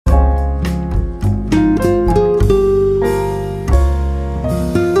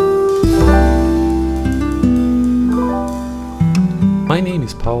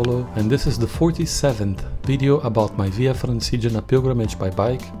this is the 47th video about my Via Francigena pilgrimage by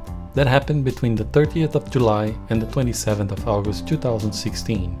bike that happened between the 30th of July and the 27th of August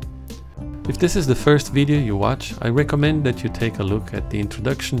 2016. If this is the first video you watch, I recommend that you take a look at the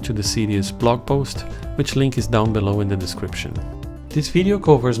introduction to the series blog post, which link is down below in the description. This video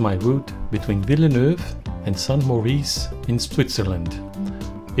covers my route between Villeneuve and Saint Maurice in Switzerland.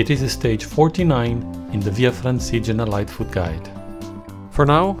 It is stage 49 in the Via Francigena Lightfoot guide. For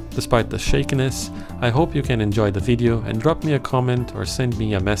now, despite the shakiness, I hope you can enjoy the video and drop me a comment or send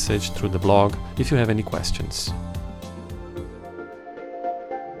me a message through the blog if you have any questions.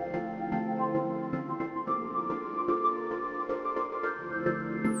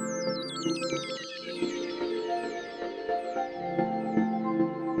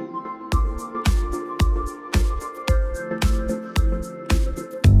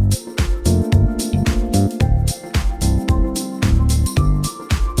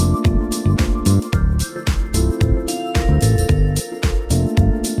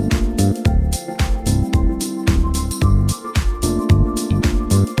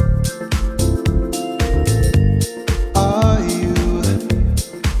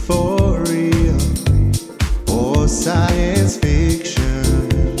 Science fiction,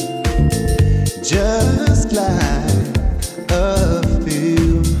 just like a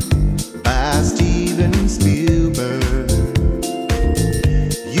film by Steven Spielberg.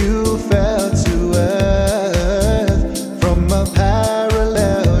 You fell to earth from a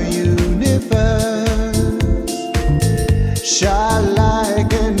parallel universe, shot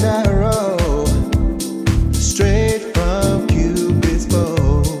like an arrow straight from Cupid's bow.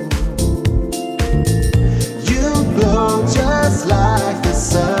 Just like the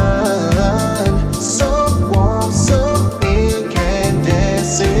sun, so warm, so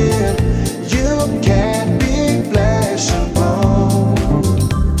incandescent. You can't be flesh and bone.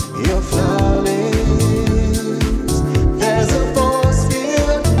 You're flawless. There's a force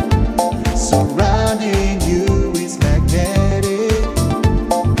field surrounding you. It's magnetic.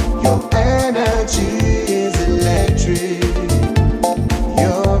 Your energy is electric.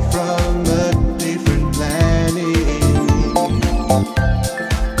 You're from a different planet.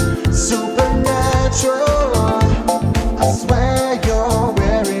 Supernatural, I swear you're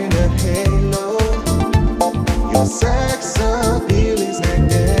wearing a halo. Your sex appeal is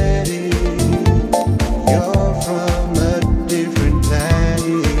magnetic. You're from a different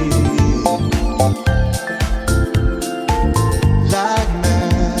planet. Like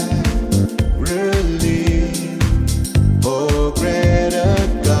Marilyn or Greta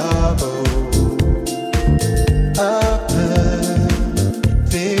Garbo.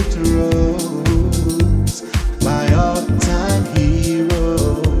 My all-time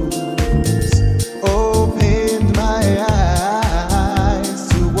heroes opened my eyes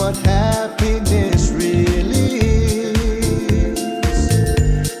to what happiness really is.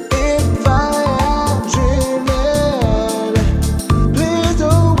 If I am dreaming, please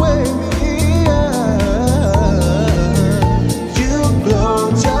don't wake me up. You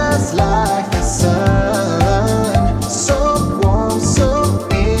glow just like the sun, so warm, so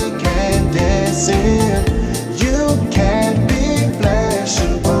incandescent. You can't be flesh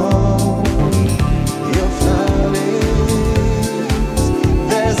and bone. You're flawless.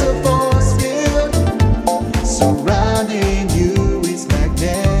 There's a force field surrounding you. It's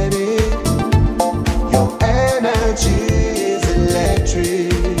magnetic. Your energy is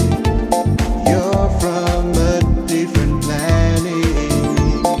electric. You're from a different planet.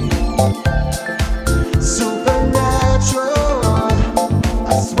 Supernatural, I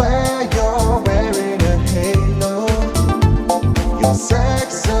swear you're wearing a halo. Your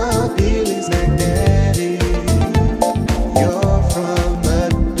sex appeal is magnetic. You're from a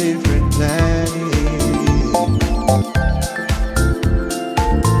different planet.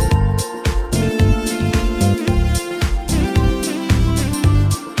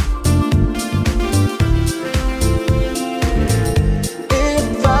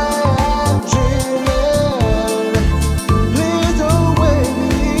 If I am dreaming, please don't wake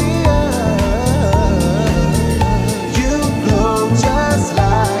me up. You glow just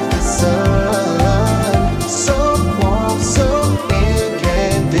like the sun, so warm, so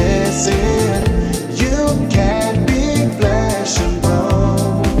incandescent. You can't be flesh and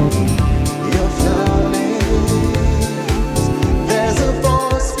bone. You're flawless. There's a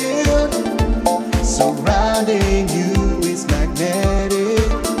force field surrounding you. It's magnetic.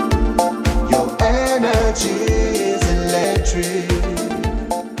 Your energy is electric.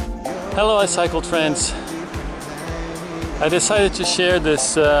 Hello iCycled friends. I decided to share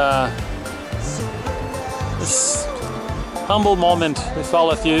this humble moment with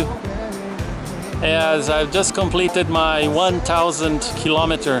all of you as I've just completed my 1,000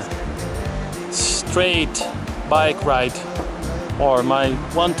 kilometer straight bike ride, or my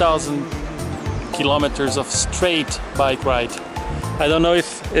 1,000 kilometers of straight bike ride. I don't know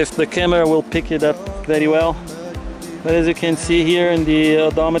if the camera will pick it up very well, but as you can see here in the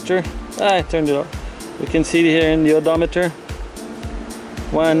odometer, I turned it off. You can see here in the odometer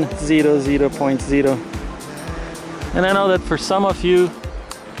 100.0. And I know that for some of you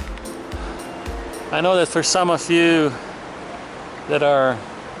that are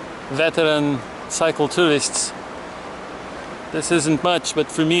veteran cycle tourists, this isn't much, but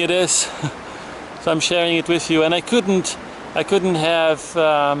for me it is. So I'm sharing it with you, and I couldn't have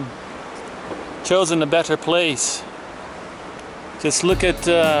chosen a better place. Just look at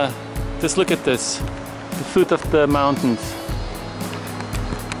this, the foot of the mountains.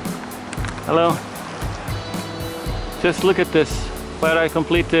 Hello. Just look at this, where I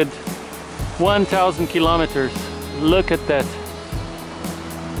completed 1,000 kilometers. Look at that.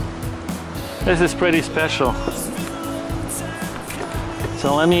 This is pretty special.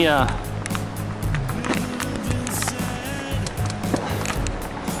 So let me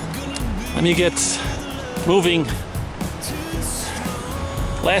get moving.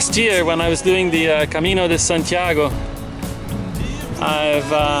 Last year, when I was doing the Camino de Santiago,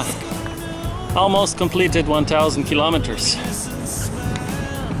 I've almost completed 1,000 kilometers.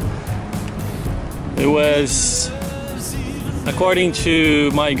 It was, according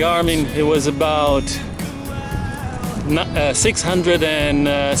to my Garmin, it was about 600 and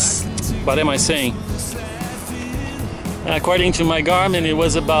what am I saying? According to my Garmin, it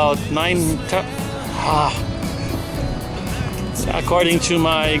was about according to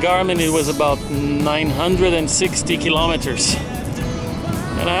my Garmin, it was about 960 kilometers.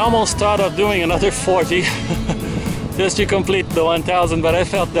 And I almost thought of doing another 40 just to complete the 1,000, but I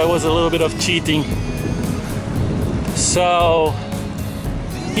felt that was a little bit of cheating. So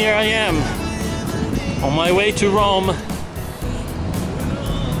here I am on my way to Rome.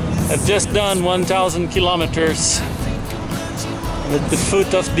 I've just done 1,000 kilometers at the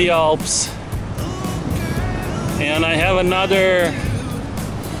foot of the Alps, and I have another,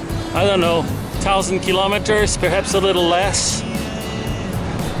 I don't know, 1,000 kilometers, perhaps a little less.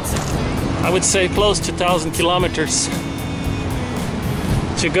 I would say close to 1,000 kilometers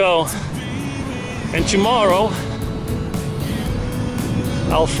to go. And tomorrow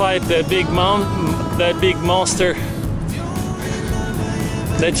I'll fight that big monster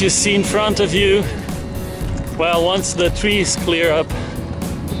that you see in front of you. Well, once the trees clear up.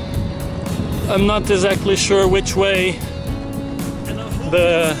 I'm not exactly sure which way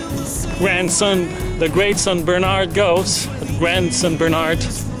the Great Saint Bernard goes, the Grand Saint Bernard.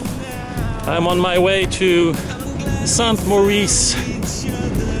 I'm on my way to Saint Maurice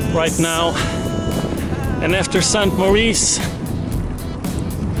right now, and after Saint Maurice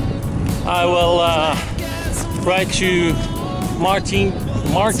I will ride to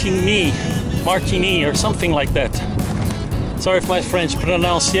Martigny or something like that. Sorry if my French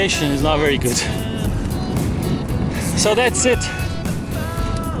pronunciation is not very good. So that's it.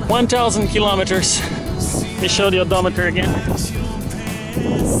 1,000 kilometers. Let me show the odometer again.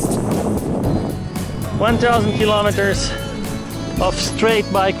 1,000 kilometers of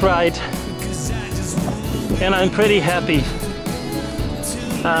straight bike ride, and I'm pretty happy.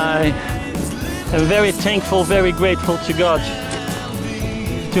 I am very thankful, very grateful to God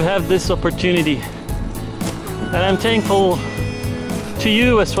to have this opportunity, and I'm thankful to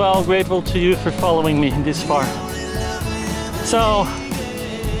you as well, grateful to you for following me this far. So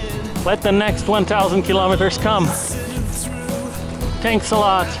let the next 1,000 kilometers come. Thanks a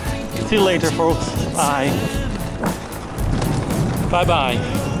lot. See you later, folks. Bye. Bye-bye.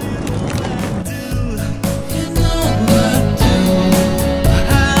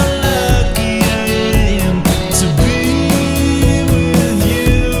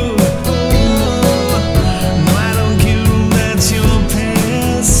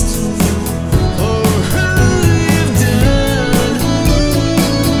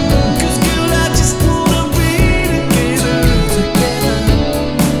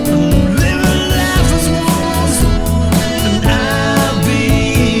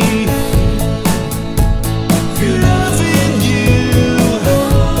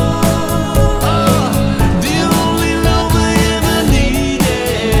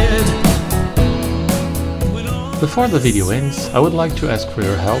 Before the video ends, I would like to ask for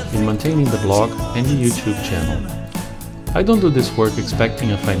your help in maintaining the blog and the YouTube channel. I don't do this work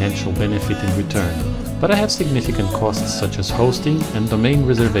expecting a financial benefit in return, but I have significant costs such as hosting and domain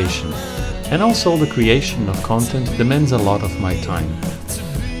reservation, and also the creation of content demands a lot of my time.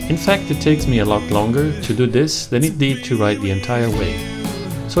 In fact, it takes me a lot longer to do this than it did to write the entire way.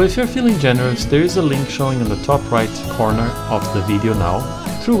 So if you're feeling generous, there is a link showing on the top right corner of the video now,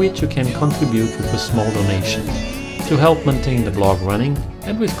 through which you can contribute with a small donation to help maintain the blog running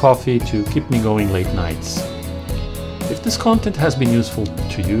and with coffee to keep me going late nights. If this content has been useful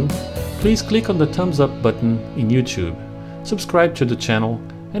to you, please click on the thumbs up button in YouTube, subscribe to the channel,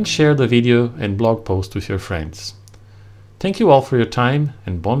 and share the video and blog post with your friends. Thank you all for your time,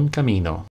 and bon camino!